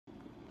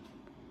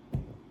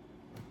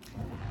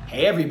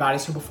Hey everybody,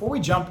 so before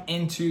we jump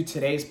into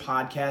today's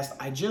podcast,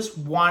 I just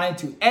wanted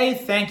to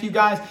thank you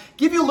guys,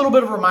 give you a little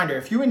bit of a reminder.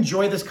 If you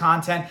enjoy this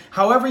content,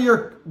 however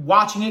you're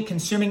watching it,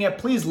 consuming it,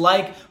 please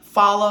like,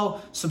 follow,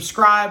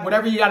 subscribe,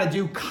 whatever you got to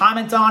do,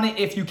 comment on it.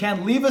 If you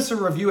can, leave us a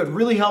review. It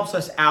really helps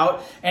us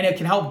out and it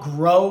can help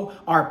grow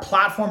our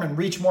platform and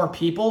reach more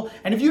people.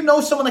 And if you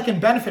know someone that can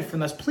benefit from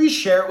this, please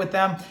share it with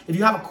them. If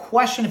you have a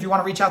question, if you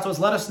want to reach out to us,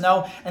 let us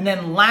know. And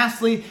then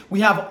lastly, we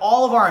have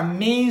all of our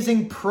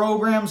amazing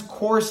programs,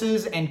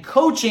 courses, and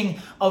coaching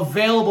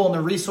available in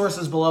the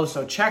resources below.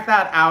 So check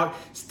that out.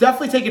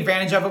 Definitely take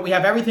advantage of it. We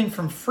have everything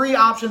from free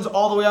options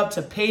all the way up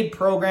to paid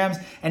programs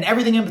and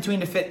everything in between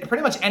to fit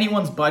pretty much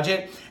anyone's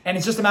budget. And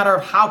it's just a matter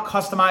of how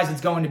customized it's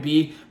going to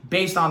be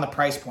based on the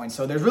price point.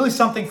 So there's really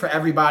something for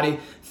everybody.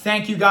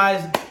 Thank you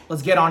guys.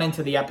 Let's get on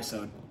into the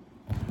episode.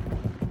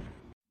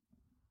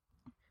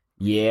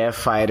 Yeah,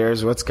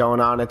 fighters, what's going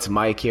on? It's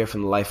Mike here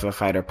from the Life of a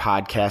Fighter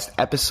podcast,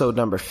 episode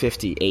number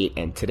 58.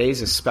 And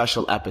today's a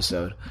special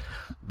episode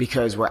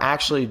because we're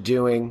actually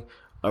doing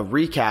a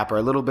recap or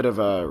a little bit of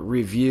a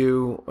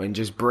review and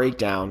just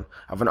breakdown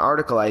of an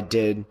article I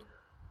did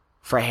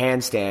for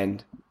Handstand.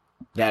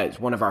 That is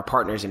one of our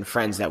partners and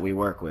friends that we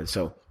work with.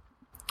 So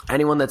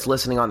anyone that's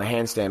listening on the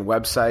Handstand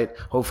website,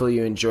 hopefully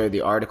you enjoy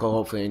the article.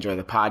 Hopefully you enjoy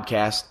the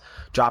podcast.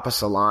 Drop us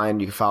a line.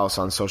 You can follow us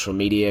on social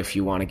media if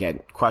you want to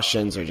get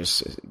questions or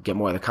just get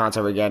more of the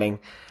content we're getting.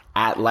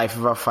 At Life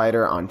of a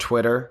Fighter on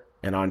Twitter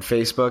and on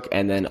Facebook.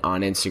 And then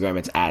on Instagram,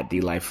 it's at The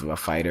Life of a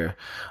Fighter.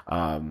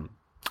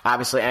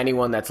 Obviously,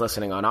 anyone that's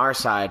listening on our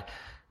side,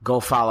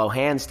 go follow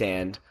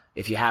Handstand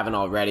if you haven't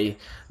already.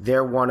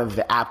 They're one of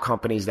the app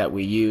companies that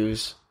we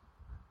use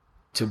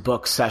to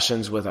book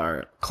sessions with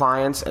our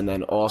clients, and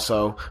then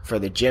also for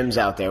the gyms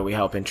out there, we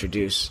help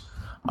introduce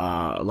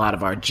a lot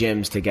of our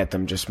gyms to get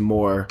them just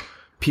more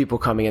people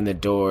coming in the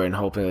door and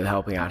hopefully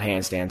helping out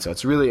Handstand. So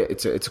it's really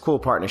it's a cool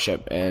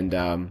partnership,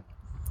 and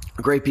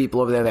great people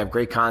over there. They have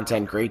great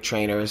content, great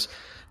trainers.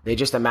 They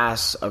just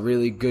amass a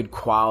really good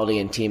quality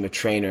and team of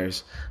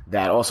trainers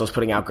that also is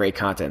putting out great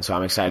content. So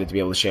I'm excited to be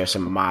able to share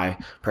some of my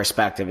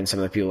perspective and some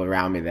of the people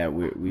around me that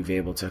we've been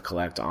able to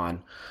collect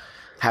on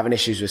having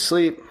issues with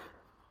sleep.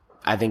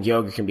 I think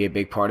yoga can be a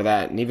big part of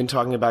that, and even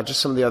talking about just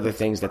some of the other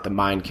things that the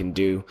mind can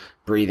do,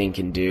 breathing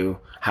can do,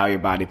 how your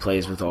body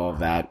plays with all of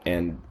that,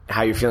 and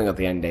how you're feeling at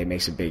the end of the day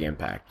makes a big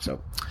impact.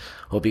 So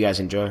hope you guys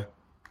enjoy.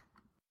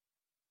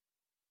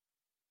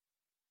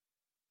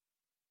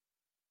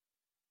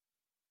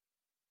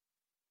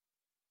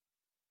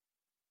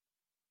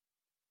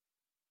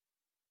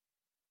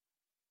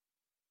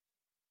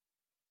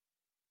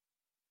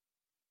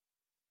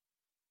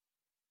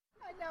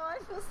 I know, I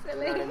feel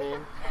silly. You know what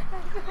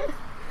I mean?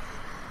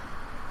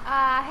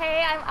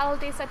 Hey, I'm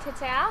Aldisa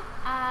Tetea.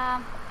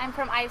 I'm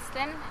from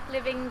Iceland,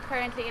 living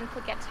currently in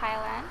Phuket,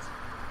 Thailand.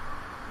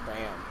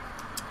 Bam.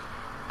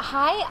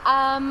 Hi,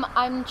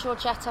 I'm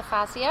Georgetta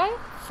Fazio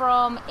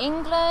from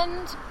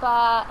England,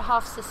 but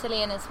half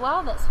Sicilian as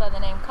well. That's where the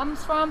name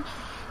comes from.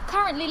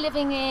 Currently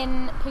living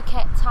in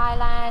Phuket,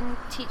 Thailand,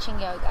 teaching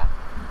yoga.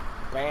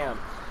 Bam.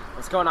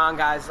 What's going on,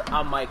 guys?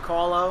 I'm Mike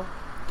Colo,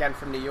 again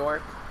from New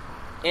York,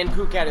 in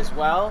Phuket as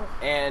well.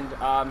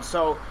 And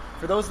so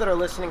for those that are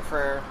listening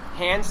for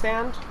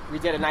Handstand, we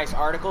did a nice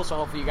article, so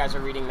hopefully you guys are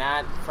reading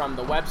that from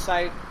the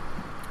website.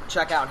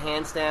 Check out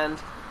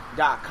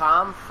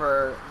handstand.com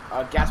for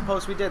a guest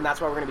post we did, and that's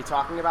what we're going to be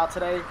talking about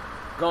today,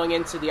 going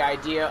into the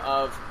idea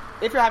of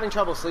if you're having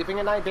trouble sleeping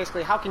at night,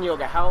 basically how can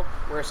yoga help,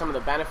 what are some of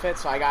the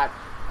benefits. So I got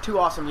two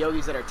awesome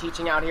yogis that are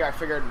teaching out here. I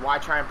figured why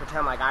try and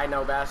pretend like I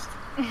know best.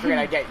 Figured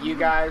I'd get you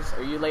guys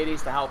or you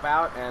ladies to help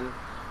out, and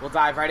we'll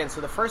dive right in.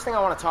 So the first thing I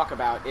want to talk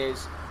about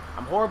is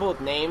I'm horrible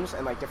with names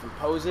and like different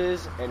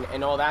poses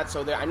and all that.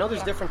 So I know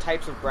there's different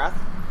types of breath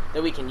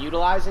that we can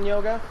utilize in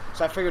yoga.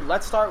 So I figured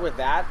let's start with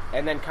that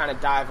and then kind of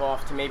dive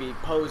off to maybe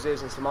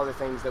poses and some other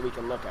things that we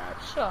can look at.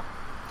 Sure.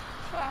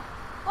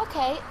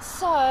 Okay,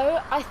 so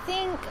I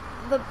think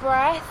the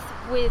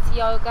breath with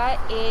yoga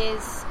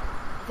is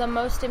the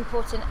most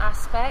important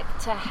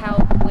aspect to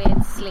help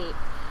with sleep.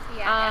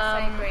 Yes,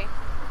 I agree.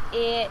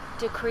 It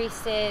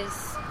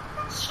decreases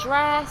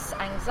stress,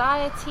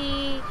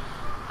 anxiety.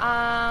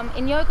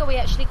 In yoga, we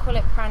actually call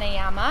it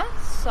pranayama.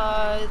 So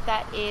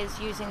that is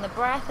using the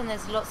breath, and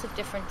there's lots of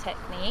different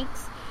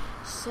techniques.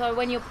 So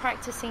when you're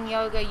practicing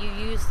yoga, you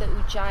use the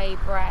Ujjayi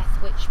breath,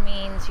 which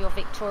means your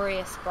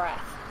victorious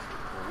breath.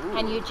 Ooh.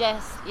 And you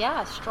just,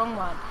 strong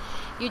one.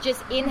 You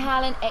just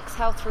inhale and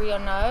exhale through your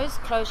nose,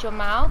 close your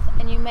mouth,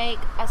 and you make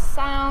a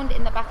sound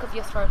in the back of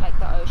your throat like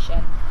the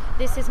ocean.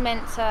 This is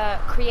meant to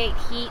create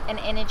heat and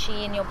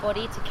energy in your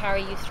body to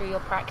carry you through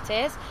your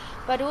practice.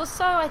 But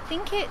also, I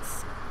think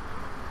it's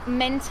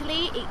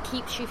mentally, it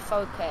keeps you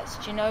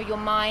focused. You know, your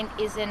mind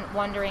isn't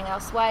wandering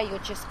elsewhere. You're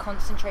just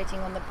concentrating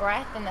on the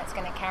breath, and that's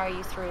going to carry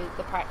you through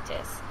the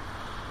practice.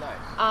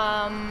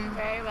 Nice.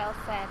 Very well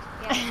said.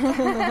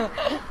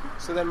 Yeah.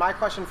 So then my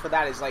question for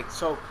that is like,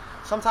 so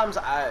sometimes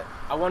I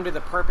wonder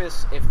the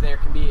purpose if there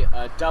can be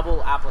a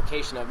double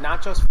application of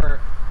not just for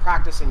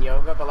practice in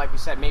yoga, but like you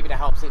said, maybe to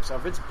help sleep. So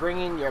if it's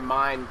bringing your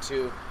mind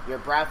to your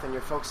breath and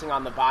you're focusing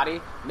on the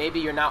body, maybe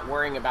you're not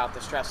worrying about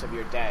the stress of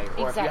your day.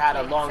 Or if you had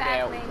a long day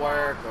at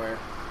work or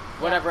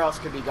whatever else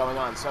could be going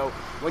on. So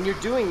when you're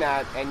doing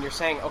that and you're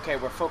saying, okay,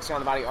 we're focusing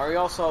on the body, are you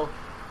also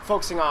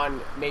focusing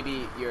on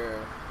maybe your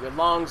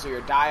lungs or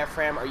your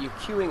diaphragm? Are you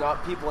queuing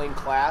up people in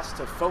class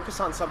to focus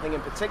on something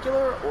in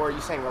particular, or are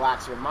you saying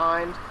relax your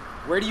mind?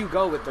 Where do you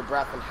go with the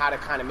breath and how to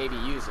kind of maybe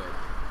use it?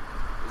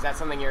 Is that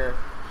something you're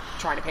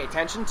trying to pay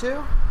attention to? You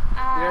know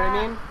what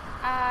I mean?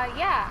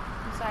 Yeah.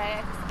 I'm sorry,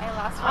 I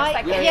lost for a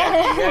second.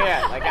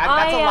 Yeah. Like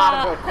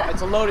that's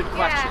it's a loaded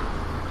question.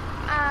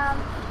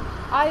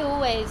 I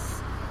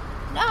always,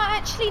 no,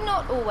 actually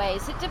not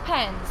always. It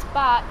depends.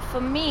 But for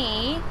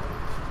me,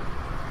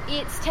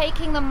 it's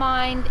taking the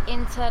mind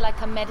into like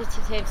a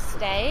meditative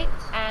state,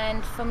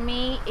 and for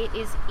me, it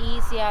is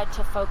easier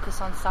to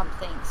focus on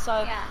something.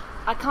 So. Yeah.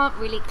 I can't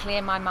really clear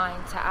my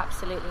mind to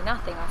absolutely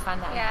nothing. I find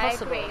that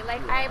impossible. I agree.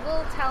 Like, I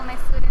will tell my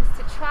students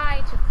to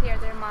try to clear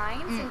their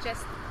minds and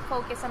just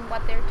focus on what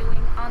they're doing,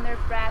 on their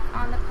breath,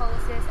 on the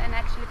poses, and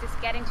actually just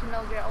getting to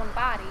know your own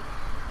body.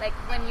 Like,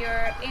 when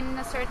you're in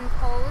a certain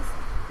pose,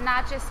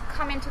 not just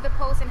come into the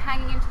pose and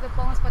hanging into the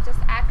bones, but just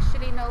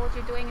actually know what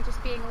you're doing and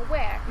just being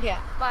aware. Yeah.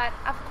 But,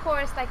 of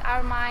course, like,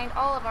 our mind,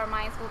 all of our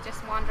minds will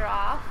just wander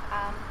off.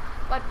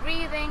 But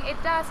breathing,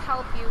 it does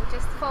help you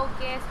just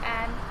focus,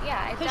 and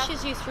it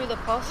pushes you through the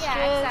postures.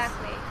 Yeah,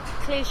 exactly.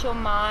 Clears your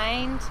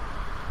mind.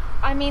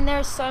 I mean, there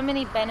are so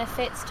many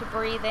benefits to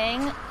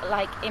breathing,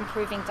 like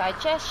improving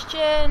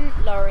digestion,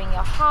 lowering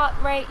your heart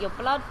rate, your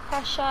blood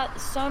pressure,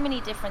 so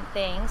many different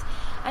things.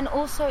 And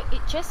also,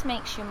 it just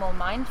makes you more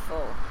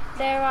mindful.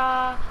 There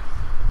are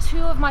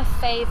two of my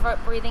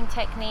favorite breathing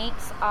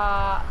techniques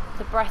are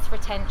the breath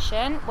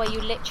retention, where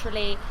you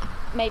literally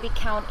maybe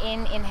count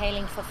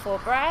inhaling for 4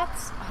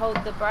 breaths,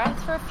 hold the breath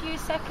for a few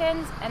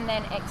seconds, and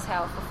then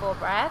exhale for 4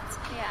 breaths.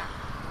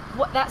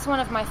 Yeah. That's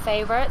one of my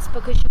favorites,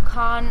 because you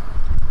can't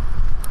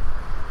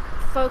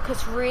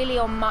focus really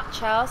on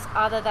much else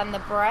other than the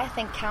breath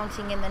and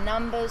counting in the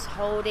numbers,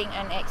 holding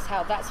and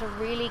exhale. That's a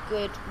really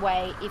good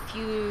way if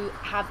you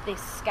have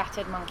this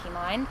scattered monkey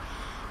mind.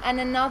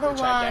 And another which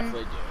one, I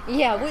definitely do.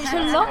 Yeah, which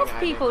a lot of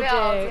people do.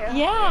 Yeah.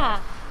 Yeah.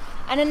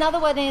 And another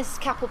one is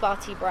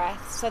Kapalbhati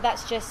breath. So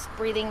that's just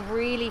breathing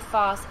really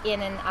fast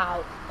in and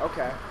out.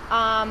 Okay.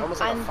 Almost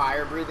like a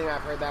fire breathing,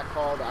 I've heard that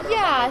called. I don't know if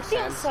that makes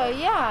sense. So,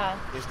 yeah.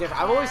 There's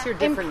different. I've always heard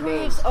different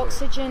names. Improves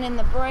oxygen in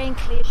the brain,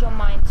 clears your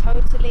mind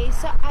totally.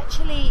 So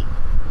actually,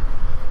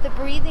 the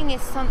breathing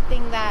is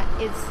something that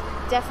is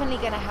definitely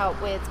going to help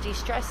with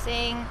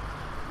de-stressing,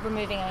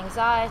 removing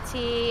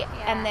anxiety,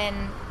 and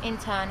then in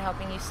turn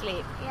helping you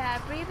sleep. Yeah,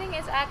 breathing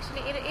is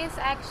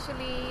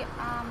actually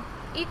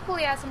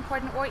equally as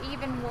important or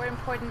even more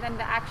important than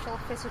the actual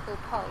physical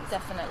pose.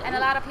 Definitely. And a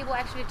lot of people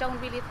actually don't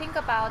really think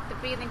about the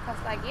breathing because,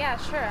 like, yeah,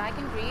 sure, I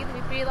can breathe.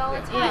 We breathe all the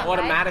time. You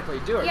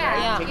automatically do it,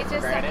 right? You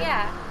just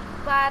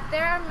but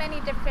there are many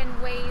different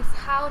ways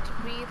how to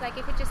breathe. Like,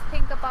 if you just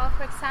think about,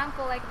 for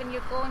example, like when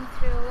you're going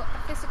through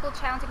a physical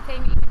challenging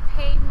thing, even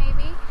pain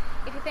maybe.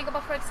 If you think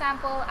about, for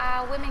example,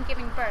 women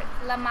giving birth,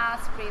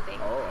 Lamaze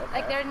breathing. Oh, okay.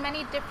 Like, there are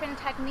many different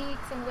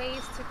techniques and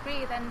ways to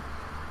breathe. And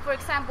for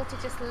example, to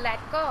just let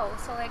go.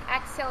 So like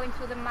exhaling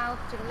through the mouth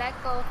to let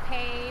go of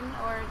pain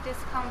or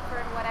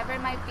discomfort, whatever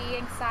it might be,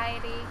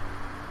 anxiety.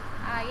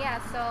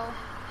 So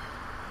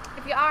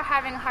if you are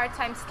having a hard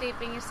time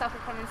sleeping, you suffer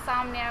from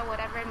insomnia,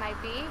 whatever it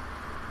might be,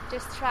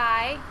 just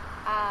try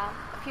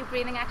a few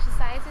breathing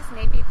exercises,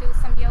 maybe do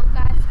some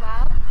yoga as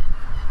well.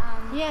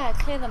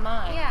 Clear the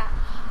mind. Yeah.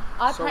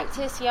 I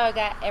practice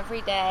yoga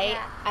every day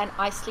and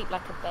I sleep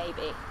like a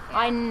baby. Yeah.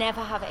 I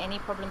never have any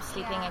problem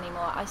sleeping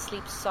anymore. I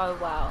sleep so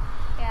well.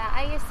 Yeah,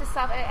 I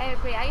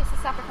agree. I used to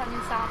suffer from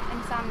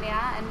insomnia,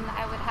 and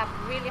I would have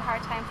a really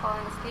hard time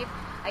falling asleep.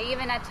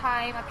 Even a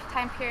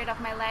time period of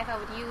my life, I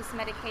would use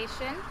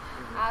medication,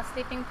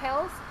 sleeping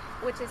pills,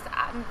 which is,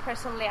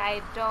 personally,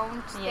 I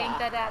don't think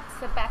that that's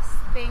the best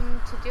thing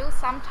to do.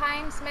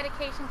 Sometimes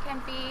medication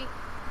can be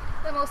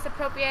the most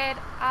appropriate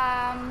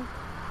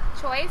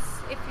choice.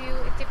 It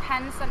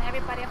depends on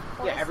everybody, of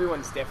course. Yeah,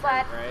 everyone's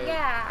different, but, right?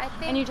 Yeah, I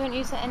think. And you don't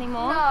use it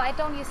anymore? No, I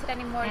don't use it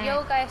anymore.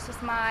 Yoga is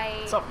just my.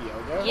 What's up,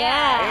 yoga?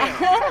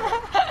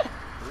 Yeah.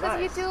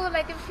 Because you do,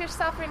 like, if you're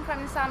suffering from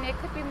insomnia, it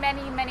could be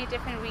many, many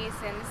different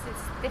reasons.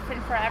 It's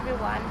different for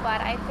everyone, but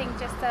I think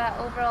just the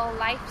overall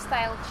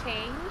lifestyle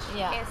change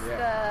is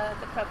the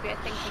appropriate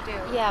thing to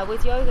do. Yeah,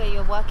 with yoga,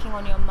 you're working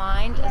on your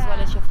mind as well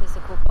as your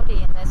physical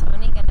body, and there's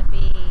only going to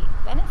be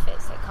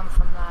benefits that come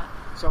from that.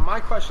 So my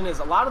question is,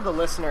 a lot of the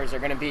listeners are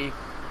going to be,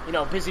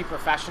 busy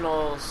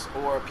professionals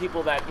or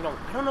people that,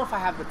 I don't know if I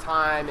have the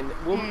time, and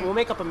we'll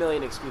make up a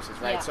million excuses,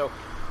 right? Yeah. So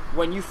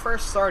when you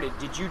first started,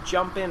 did you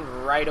jump in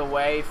right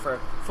away for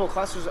full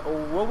classes, or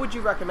what would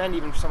you recommend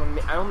even for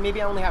someone,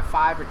 maybe I only have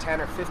 5 or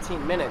 10 or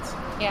 15 minutes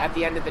at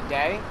the end of the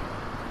day?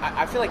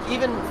 I feel like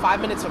even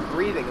 5 minutes of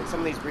breathing and some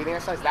of these breathing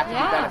exercises, that can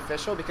be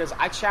beneficial, because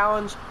I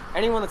challenge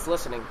anyone that's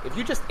listening, if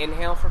you just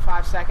inhale for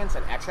 5 seconds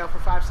and exhale for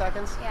 5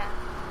 seconds,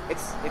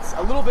 it's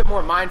a little bit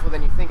more mindful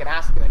than you think it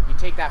has to be. Like, you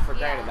take that for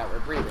granted that we're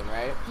breathing,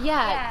 right?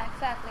 Yeah,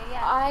 exactly.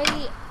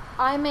 Yeah.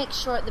 I make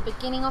sure at the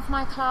beginning of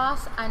my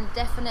class and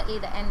definitely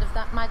the end of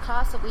my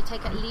class that we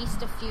take at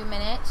least a few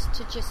minutes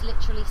to just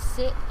literally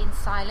sit in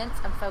silence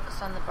and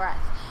focus on the breath.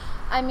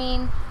 I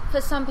mean, for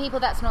some people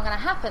that's not going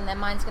to happen. Their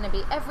mind's going to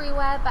be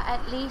everywhere, but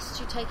at least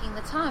you're taking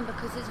the time,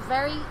 because it's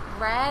very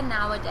rare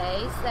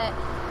nowadays that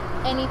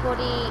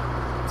anybody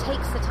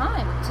takes the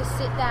time to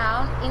sit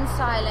down in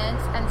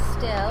silence and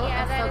still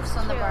and focus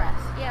on the breath.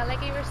 Yeah,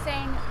 like you were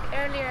saying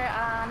earlier,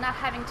 not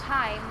having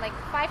time, like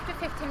 5 to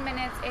 15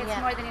 minutes is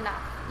more than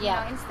enough.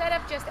 Yeah. You know, instead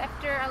of just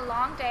after a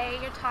long day,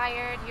 you're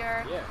tired,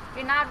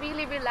 you're not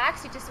really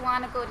relaxed, you just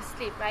want to go to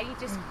sleep, right? You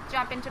just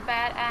jump into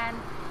bed, and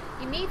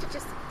you need to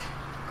just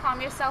calm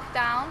yourself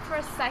down for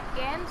a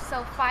second.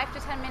 So 5 to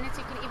 10 minutes,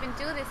 you can even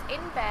do this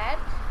in bed,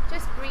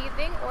 just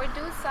breathing, or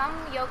do some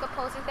yoga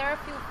poses. There are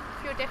a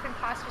few different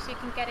postures you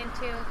can get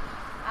into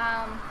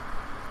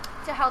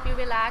to help you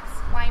relax,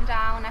 wind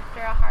down after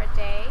a hard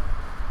day.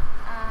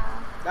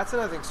 That's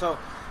another thing. So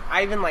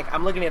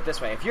I'm looking at it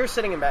this way. If you're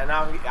sitting in bed, and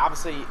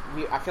obviously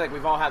I feel like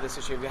we've all had this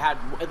issue. If you had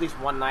at least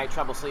one night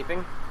trouble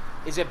sleeping,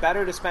 is it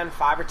better to spend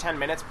 5 or 10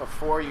 minutes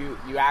before you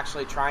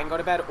actually try and go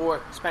to bed,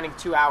 or spending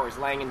 2 hours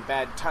laying in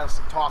bed,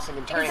 tossing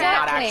and turning and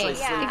not actually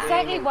sleeping?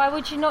 Exactly. Why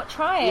would you not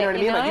try it? You know what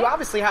I mean? Like, you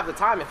obviously have the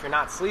time if you're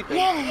not sleeping.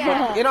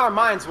 But in our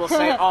minds, we'll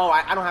say,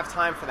 I don't have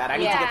time for that. I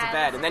need to get to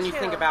bed. And then you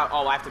think about,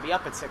 I have to be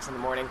up at 6 in the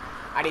morning.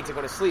 I need to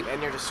go to sleep.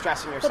 And you're just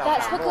stressing yourself out.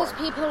 But that's because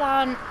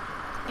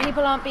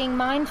people aren't being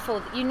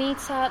mindful. You need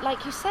to,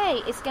 like you say,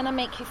 it's going to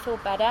make you feel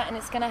better and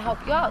it's going to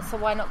help you out, so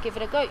why not give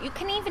it a go? You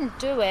can even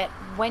do it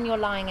when you're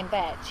lying in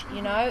bed,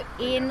 you know,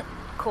 in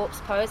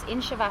corpse pose, in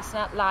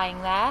Shavasana, lying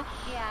there.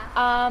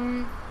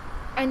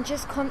 And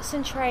just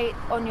concentrate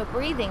on your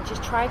breathing.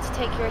 Just try to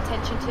take your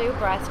attention to your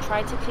breath.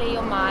 Try to clear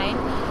your mind.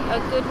 A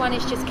good one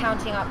is just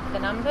counting up the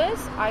numbers.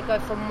 I go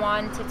from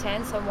 1 to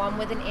 10, so 1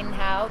 with an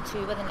inhale,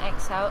 2 with an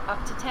exhale,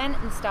 up to 10,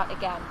 and start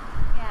again.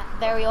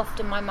 Very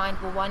often my mind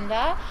will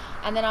wander,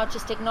 and then I'll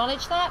just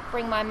acknowledge that,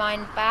 bring my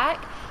mind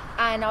back,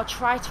 and I'll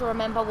try to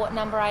remember what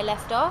number I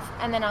left off,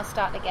 and then I'll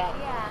start again.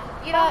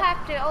 You don't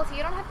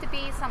have to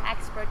be some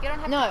expert. You don't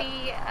have to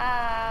be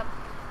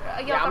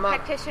a yoga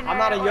practitioner. I'm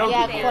not a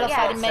yogi.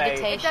 Qualified in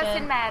meditation. It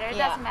doesn't matter. It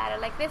doesn't matter.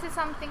 Like, this is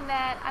something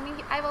that,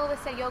 I've always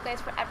said yoga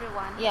is for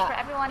everyone. It's for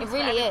everyone. It's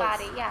really for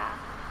everybody.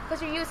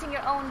 Because you're using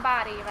your own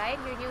body, right?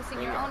 You're using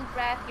your own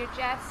breath. You're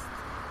just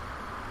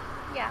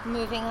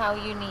moving how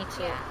you need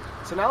to.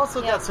 So now let's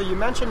look at, so you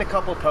mentioned a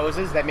couple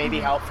poses that may be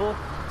helpful.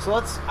 So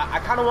I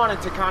kind of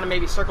wanted to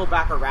maybe circle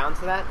back around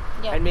to that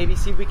and maybe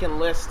see if we can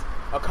list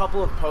a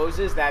couple of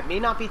poses that may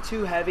not be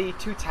too heavy,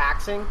 too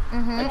taxing.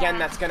 Again,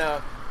 that's going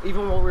to,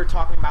 even what we were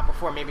talking about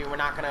before, maybe we're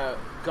not going to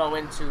go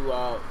into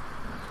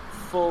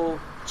full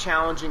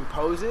challenging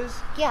poses,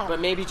 but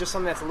maybe just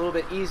something that's a little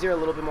bit easier, a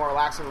little bit more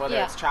relaxing, whether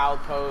it's child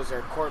pose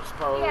or corpse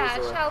pose.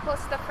 Child pose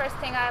is the first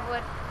thing I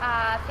would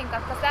think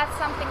of, because that's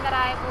something that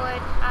I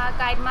would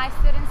guide my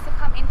students to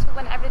come into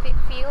whenever they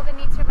feel the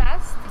need to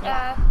rest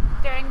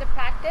during the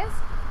practice.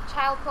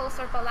 Child pose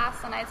or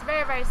balasana. It's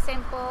very, very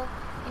simple.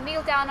 You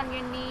kneel down on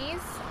your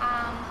knees,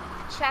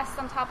 chest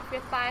on top of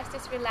your thighs,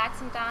 just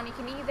relaxing down. You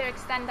can either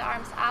extend the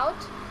arms out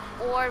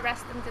or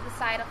rest them to the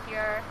side of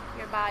your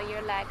body,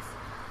 your legs.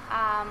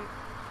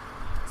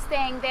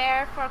 Staying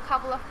there for a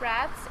couple of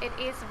breaths, it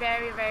is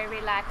very, very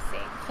relaxing.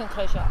 You can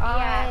close your eyes.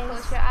 Yeah,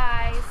 close your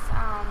eyes.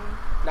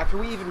 Now, can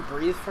we even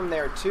breathe from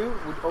there too?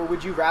 Or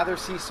would you rather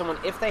see someone,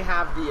 if they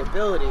have the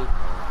ability,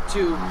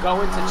 to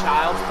go into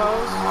child's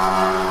pose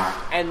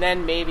and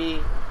then maybe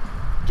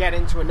get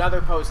into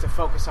another pose to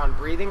focus on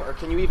breathing? Or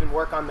can you even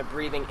work on the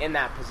breathing in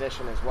that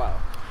position as well?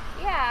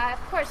 Yeah, of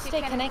course.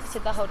 Stay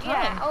connected the whole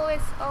time. Yeah,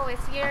 always.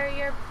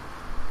 You're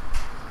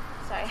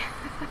sorry.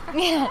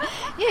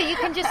 You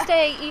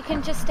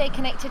can just stay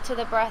connected to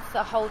the breath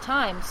the whole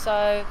time.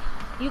 So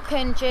you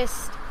can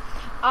just,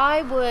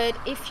 I would,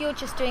 if you're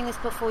just doing this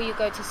before you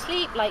go to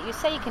sleep, like you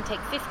say, you can take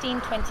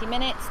 15, 20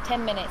 minutes,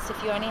 10 minutes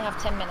if you only have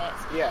 10 minutes.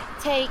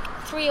 Take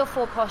 3 or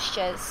 4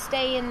 postures,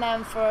 stay in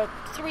them for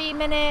 3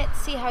 minutes,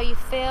 see how you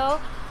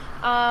feel.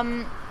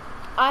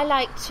 I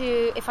like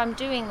to, if I'm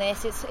doing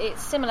this,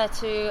 it's similar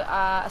to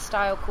a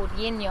style called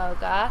yin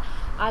yoga.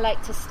 I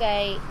like to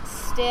stay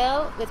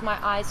still with my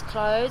eyes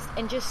closed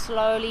and just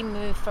slowly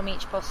move from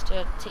each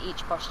posture to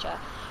each posture.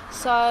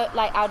 So,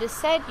 like Alda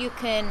said, you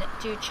can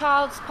do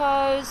child's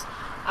pose.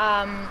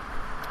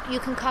 You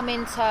can come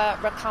into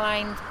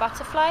reclined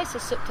butterfly, so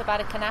Supta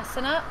Baddha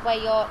Konasana, where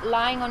you're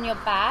lying on your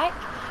back.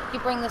 You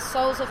bring the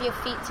soles of your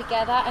feet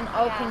together and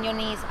open your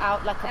knees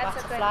out like a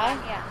butterfly.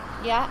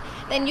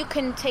 Then you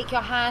can take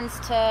your hands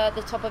to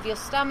the top of your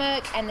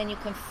stomach, and then you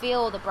can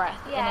feel the breath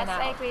in and out.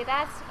 Yes, I agree.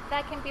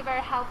 That can be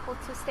very helpful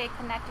to stay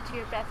connected to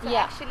your breath. To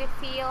actually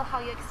feel how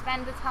you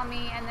expand the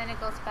tummy, and then it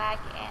goes back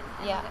in.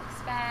 And you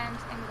expand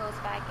and goes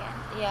back in.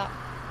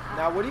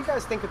 Now, what do you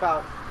guys think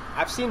about?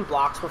 I've seen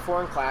blocks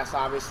before in class,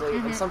 obviously,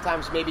 and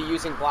sometimes maybe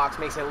using blocks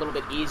makes it a little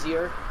bit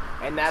easier.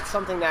 And that's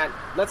something that,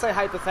 let's say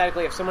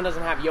hypothetically, if someone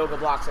doesn't have yoga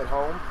blocks at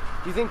home,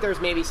 Do you think there's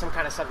maybe some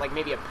kind of stuff, like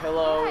maybe a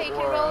pillow Yeah, you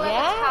or can roll like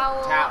a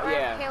towel or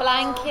yeah. a pillow,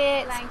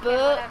 blankets, books.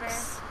 whatever.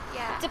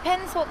 Yeah. It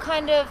depends what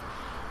kind of.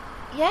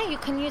 Yeah, you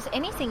can use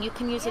anything. You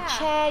can use a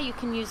chair. You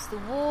can use the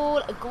wall.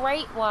 A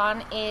great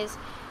one is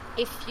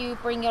if you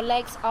bring your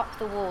legs up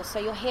the wall, so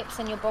your hips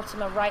and your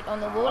bottom are right on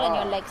the wall, and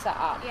your legs are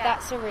up. Yeah.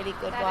 That's a really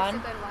good one. That is a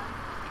good one.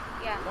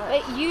 Yeah.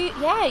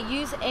 But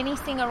use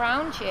anything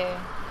around you.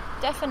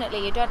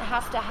 Definitely, you don't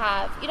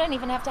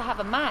even have to have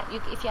a mat.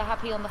 If you're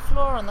happy on the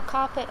floor, on the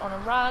carpet, on a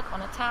rug,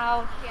 on a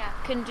towel, you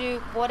can do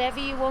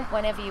whatever you want,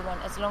 whenever you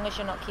want, as long as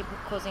you're not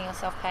causing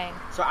yourself pain.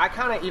 So I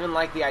kind of even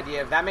like the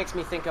idea of, that makes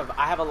me think of,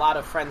 I have a lot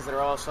of friends that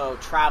are also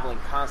traveling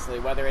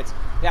constantly, whether it's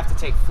they have to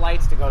take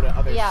flights to go to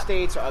other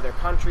states or other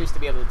countries to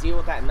be able to deal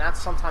with that, and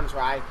that's sometimes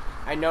where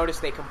I notice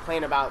they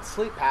complain about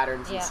sleep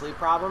patterns and sleep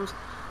problems.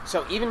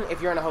 So even if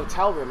you're in a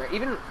hotel room, or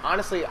even,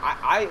 honestly,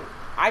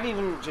 I've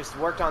even just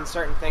worked on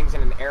certain things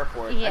in an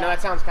airport. Yeah. I know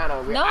that sounds kind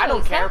of weird. No, I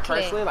don't care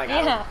personally. Like,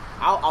 yeah.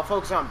 I'll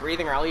focus on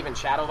breathing, or I'll even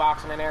shadow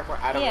box in an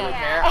airport. I don't really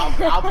care.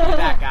 I'll be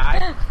that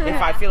guy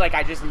if I feel like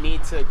I just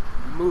need to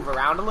move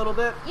around a little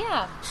bit.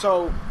 Yeah.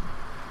 So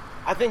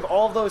I think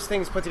all of those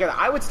things put together,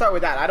 I would start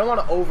with that. I don't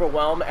want to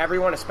overwhelm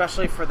everyone,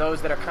 especially for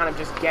those that are kind of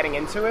just getting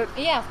into it.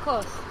 Yeah, of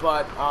course.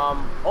 But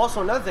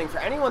also another thing, for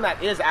anyone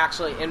that is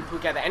actually in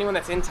Phuket, anyone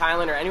that's in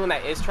Thailand, or anyone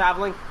that is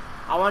traveling,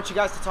 I want you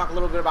guys to talk a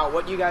little bit about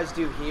what you guys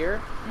do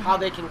here, how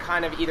they can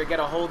kind of either get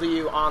a hold of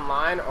you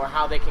online, or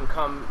how they can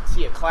come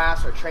see a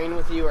class or train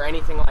with you or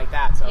anything like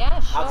that. So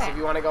Alex, if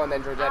you want to go, and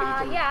then Georgetta,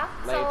 you can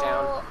lay it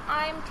down. So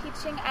I'm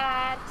teaching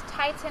at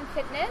Titan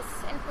Fitness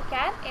in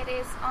Phuket. It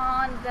is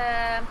on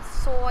the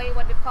Soi,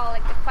 what we call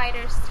like the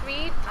Fighter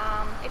Street.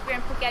 If you're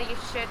in Phuket, you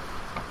should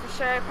for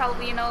sure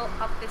probably know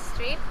of this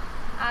street.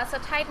 So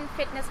Titan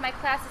Fitness, my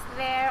classes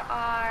there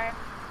are...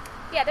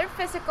 Yeah, they're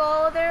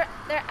physical, they're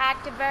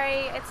active,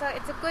 it's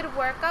a good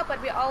workout,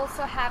 but we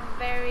also have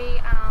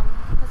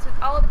because with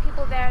all the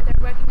people there, they're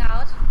working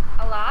out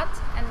a lot,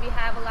 and we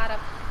have a lot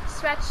of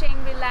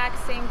stretching,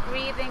 relaxing,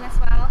 breathing as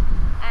well.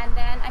 And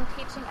then I'm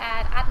teaching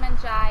at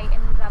Atmanjai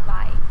in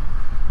Rabai.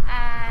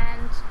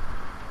 And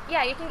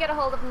yeah, you can get a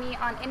hold of me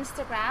on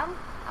Instagram,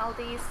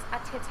 Aldis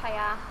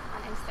Atitaya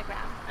on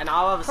Instagram. And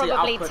I'll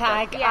probably put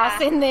tag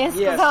us in this,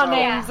 because our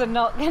names are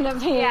not going to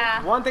be.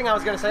 Yeah. One thing I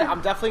was going to say,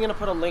 I'm definitely going to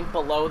put a link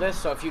below this,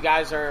 so if you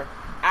guys are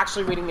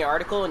actually reading the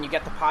article and you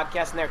get the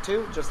podcast in there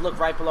too, just look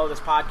right below this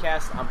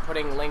podcast. I'm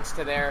putting links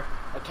to their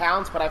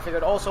accounts, but I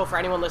figured also for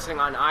anyone listening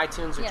on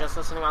iTunes or just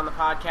listening on the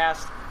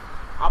podcast,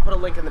 I'll put a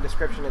link in the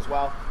description as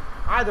well.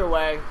 Either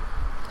way,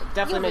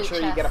 definitely make sure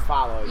you get a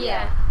follow.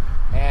 Yeah.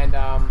 And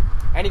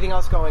anything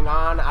else going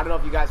on? I don't know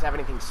if you guys have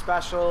anything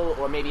special,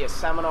 or maybe a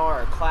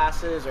seminar or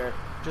classes, or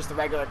just the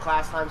regular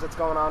class times that's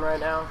going on right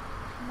now.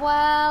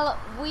 Well,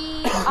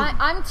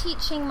 I'm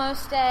teaching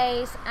most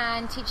days,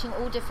 and teaching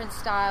all different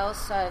styles.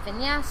 So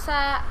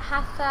Vinyasa,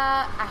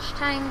 Hatha,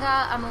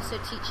 Ashtanga. I'm also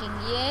teaching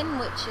Yin,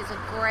 which is a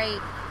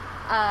great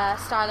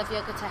style of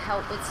yoga to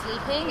help with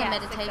sleeping and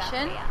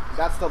meditation. Exactly,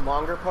 That's the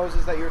longer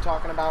poses that you were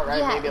talking about, right?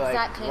 Yeah, maybe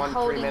exactly. Like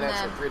 1-3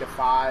 minutes them. or 3 to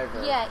 5.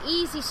 Or... Yeah,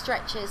 easy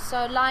stretches.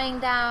 So lying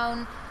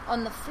down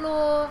on the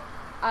floor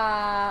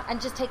and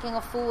just taking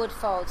a forward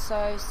fold.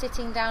 So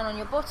sitting down on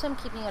your bottom,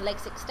 keeping your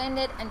legs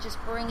extended, and just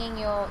bringing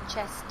your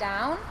chest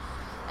down.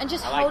 And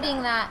just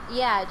holding that.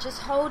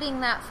 Just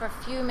holding that for a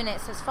few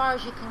minutes, as far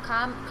as you can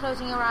come,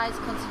 closing your eyes,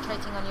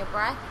 concentrating on your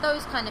breath,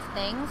 those kind of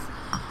things.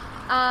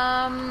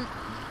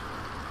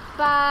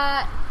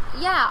 But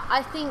yeah,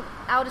 I think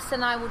Aldis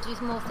and I will do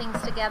more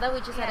things together. We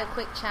just had a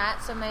quick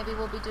chat, so maybe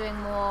we'll be doing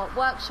more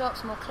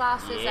workshops, more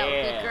classes. That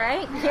would be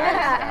great.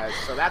 Nice.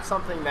 So that's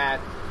something that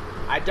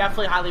I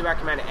definitely highly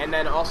recommend. And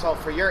then also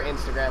for your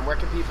Instagram, where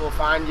can people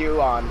find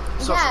you on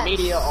social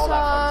media, all that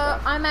fun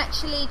stuff? I'm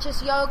actually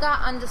just yoga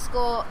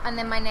 _ and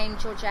then my name,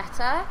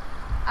 Georgetta.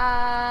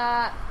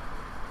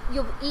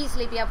 You'll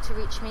easily be able to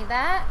reach me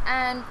there,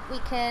 and we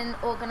can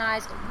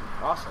organize.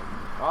 Awesome.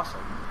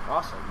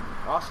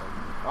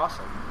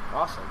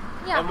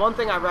 Yeah. And one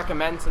thing I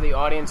recommend to the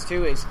audience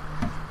too is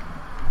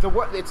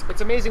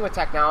it's amazing with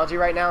technology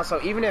right now.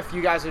 So even if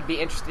you guys would be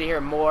interested to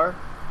hear more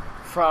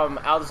from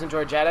Aldis and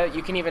Georgetta,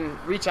 you can even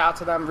reach out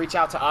to them, reach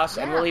out to us,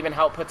 and we'll even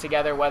help put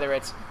together whether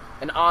it's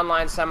an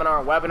online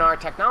seminar, webinar.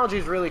 Technology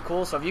is really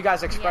cool. So if you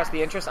guys express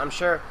the interest, I'm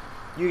sure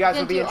you guys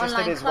would be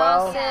interested as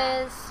well.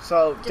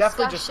 So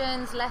definitely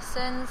discussions,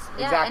 lessons.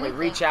 Exactly. Anything.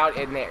 Reach out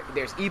in there.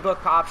 There's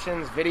ebook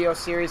options, video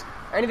series,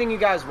 anything you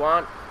guys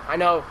want. I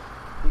know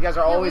you guys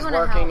are always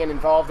working and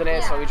involved in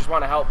it, so we just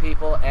want to help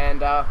people. And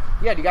do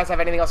you guys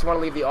have anything else you want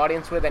to leave the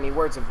audience with? Any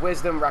words of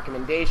wisdom,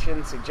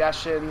 recommendations,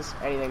 suggestions,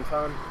 anything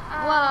fun?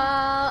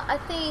 Well, I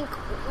think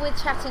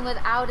with chatting with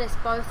Aldis,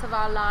 both of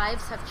our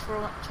lives have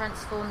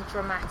transformed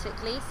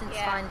dramatically since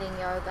finding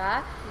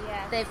yoga.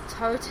 Yes. They've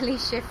totally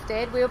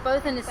shifted. We were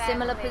both in a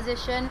similar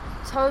position,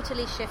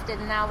 totally shifted,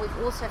 and now we've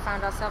also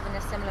found ourselves in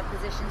a similar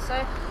position.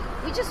 So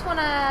we just want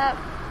to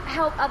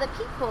help other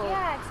people.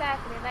 Yeah,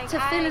 exactly. Like to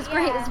feel as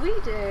great as we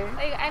do.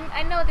 Like,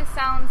 I know this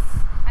sounds,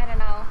 I don't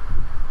know,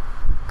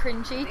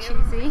 cringy,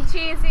 cheesy.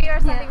 Cheesy or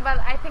something, Yeah. but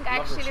I think Love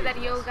the actually that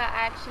cheesiness. yoga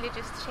actually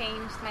just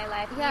changed my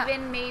life. Yeah.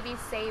 Even maybe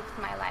saved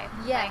my life.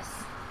 Yes.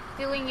 Like,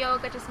 doing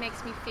yoga just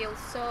makes me feel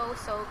so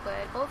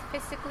good, both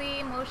physically,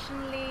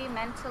 emotionally,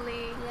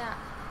 mentally. Yeah.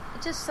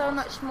 Just so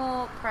much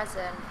more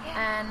present.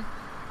 And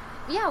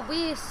yeah,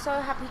 we're so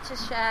happy to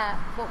share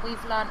what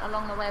we've learned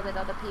along the way with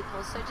other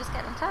people. So just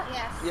get in touch.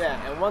 Yes.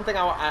 Yeah, and one thing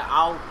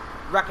I'll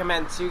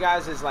recommend to you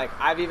guys is, like,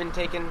 I've even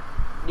taken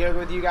yoga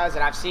with you guys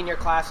and I've seen your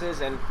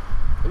classes, and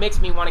it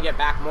makes me want to get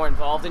back more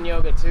involved in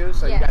yoga too.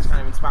 So Yes. you guys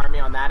kind of inspire me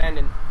on that end,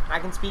 and I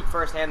can speak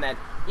firsthand that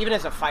even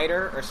as a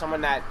fighter or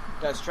someone that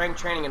does strength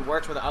training and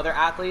works with other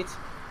athletes,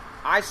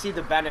 I see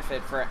the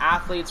benefit for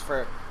athletes,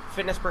 for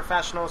fitness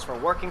professionals, for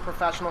working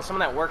professionals, someone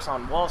that works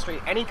on Wall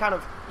Street, any kind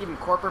of even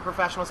corporate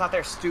professionals out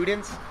there,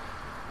 students.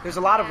 There's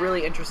a lot of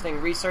really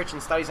interesting research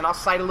and studies, and I'll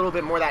cite a little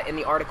bit more of that in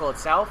the article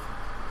itself.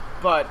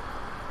 But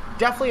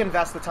definitely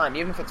invest the time,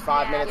 even if it's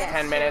 5 Yeah, minutes, that's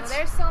 10 true. minutes.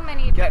 There's so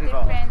many Get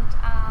involved. different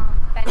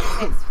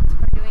benefits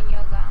for doing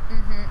yoga.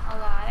 A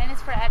lot, and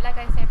it's for, like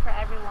I said, for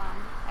everyone.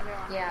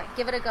 Yeah, really.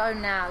 give it a go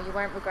now. You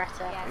won't regret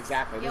it. Yes.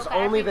 Exactly. There's Yoga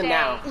only every the day.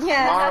 now.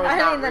 Yeah, Tomorrow is only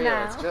not the real.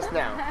 now. It's just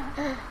now.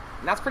 And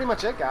that's pretty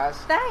much it, guys.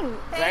 Thanks.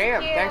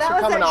 Damn. you. Thanks That for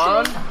was coming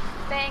on.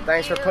 actually-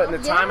 Thanks for putting the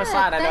time Yeah,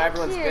 aside. I know thank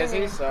everyone's you.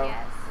 busy, so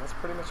Yes. that's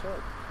pretty much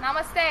it.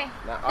 Namaste.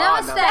 No,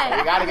 Namaste.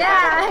 We gotta get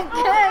that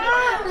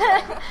in.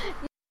 Yeah, good.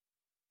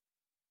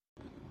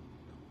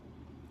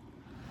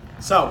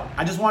 So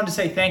I just wanted to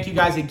say thank you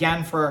guys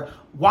again for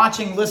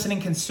watching,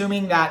 listening,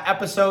 consuming that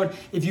episode.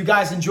 If you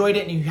guys enjoyed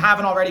it and you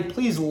haven't already,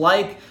 please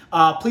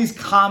please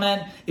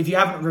comment. If you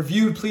haven't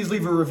reviewed, please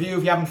leave a review.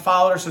 If you haven't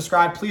followed or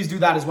subscribed, please do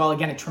that as well.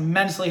 Again, it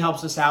tremendously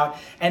helps us out.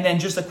 And then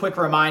just a quick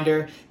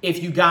reminder,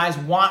 if you guys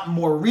want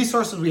more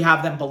resources, we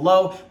have them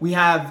below. We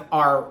have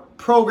our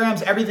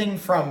programs, everything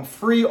from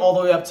free all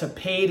the way up to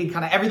paid and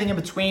kind of everything in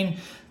between.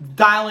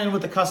 Dial in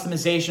with the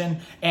customization,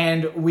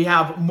 and we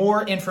have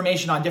more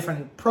information on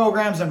different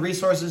programs and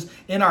resources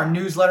in our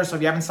newsletter. So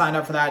if you haven't signed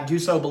up for that, do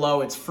so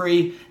below. It's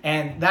free.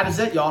 And that is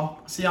it, y'all.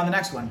 See you on the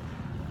next one.